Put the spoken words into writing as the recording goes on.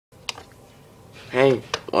Hey,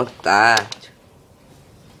 what's that?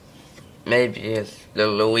 Maybe it's the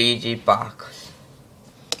Luigi box.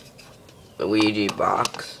 Luigi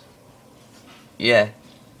box. Yeah,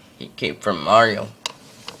 he came from Mario.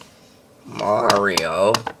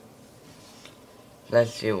 Mario?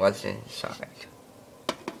 Let's see what's inside.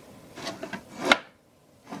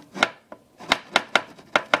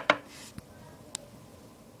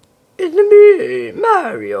 It's me,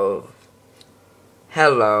 Mario.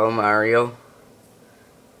 Hello, Mario.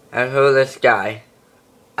 And who's this guy?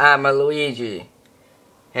 I'm a Luigi.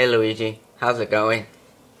 Hey, Luigi. How's it going?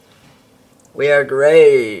 We are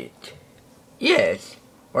great. Yes,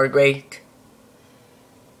 we're great.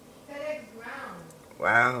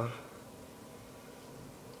 Wow.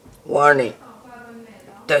 Warning.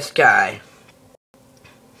 This guy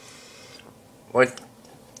was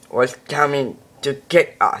coming to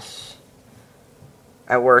kick us.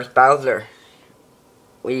 And where's Bowser?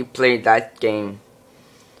 We played that game.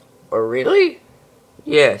 Oh, really?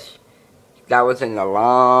 Yes. That was in a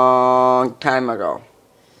long time ago.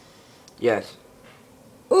 Yes.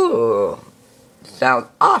 Ooh. Sounds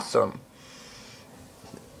awesome.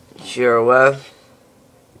 Sure was.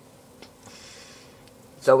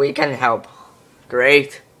 So we can help.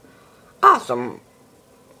 Great. Awesome.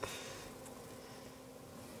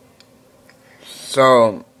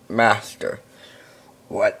 So, Master,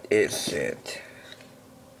 what is it?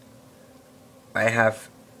 I have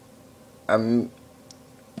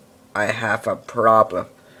a problem.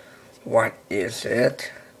 What is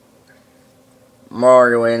it?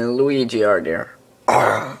 Mario and Luigi are there.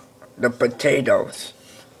 Ah, the potatoes.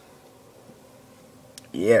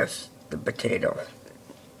 Yes, the potatoes.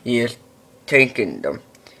 He is taking them.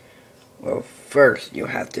 Well, first you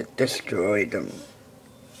have to destroy them.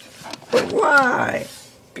 But why?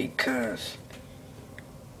 Because...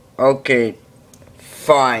 Okay,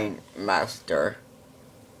 fine, Master.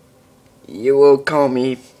 You will call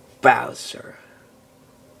me Bowser.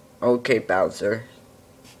 Okay, Bowser.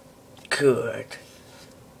 Good.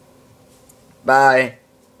 Bye.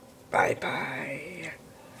 Bye-bye.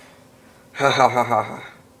 Ha ha ha ha ha.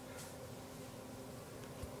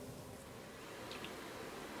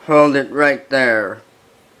 Hold it right there.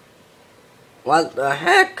 What the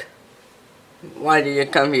heck? Why did you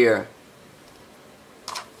come here?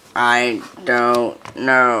 I don't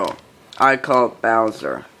know. I called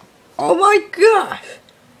Bowser. Oh my gosh!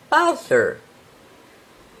 Bowser!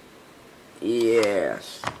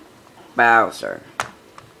 Yes. Bowser.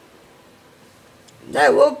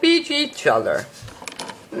 That will beat each other.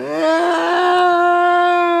 Ah!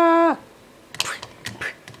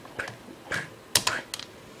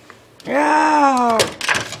 Ah!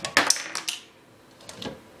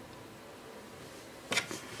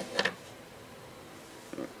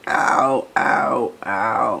 Ow, ow,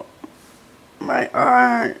 ow. My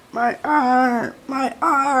arm, my arm, my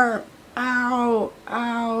arm. Ow,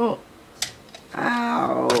 ow.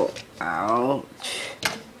 Ow, ouch.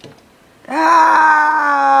 Ow!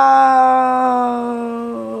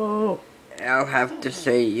 I'll have to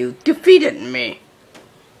say you defeated me.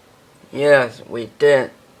 Yes, we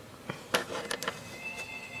did.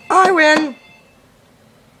 I win.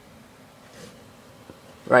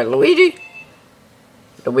 Right, Luigi?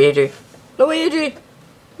 Luigi. Luigi!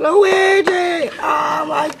 Luigi! Oh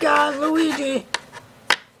my god, Luigi!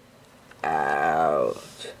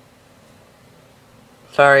 Ouch.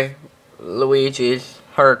 Sorry, Luigi's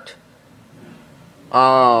hurt.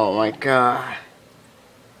 Oh my god.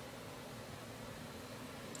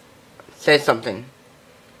 Say something.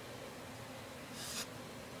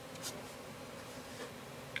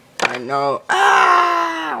 I know.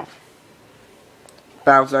 Ah!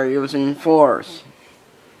 Bowser using force.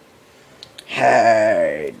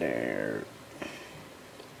 Hey there.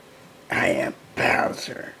 I am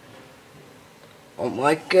Bowser. Oh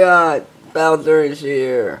my god, Bowser is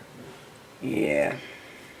here. Yeah.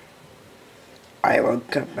 I will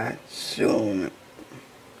come back soon.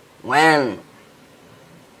 When?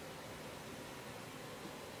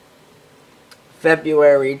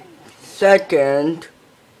 February 2nd.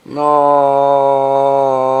 No.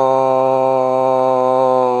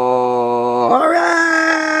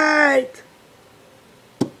 Alright.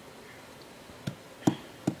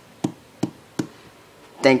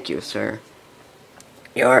 Thank you, sir.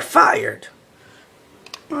 You're fired.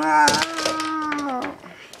 Ah.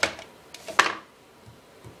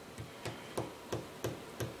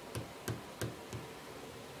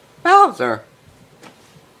 Bowser,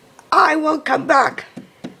 I will come back.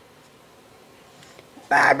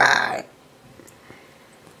 Bye-bye.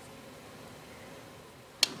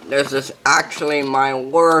 This is actually my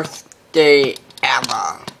worst day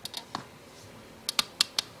ever.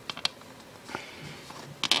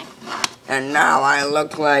 And now I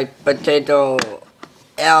look like Potato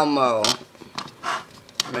Elmo.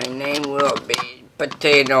 My name will be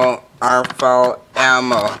Potato Artful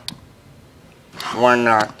Elmo. Or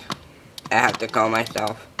not. I have to call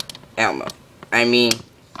myself Elmo. I mean,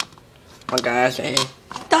 what can I say?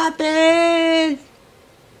 Stop it!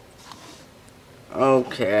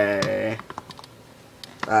 Okay.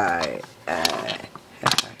 Bye.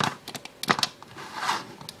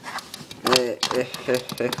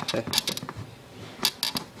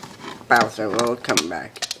 Bowser will come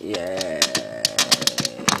back. Yay.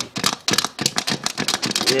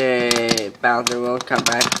 Yay. Bowser will come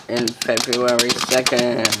back in February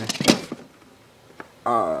 2nd.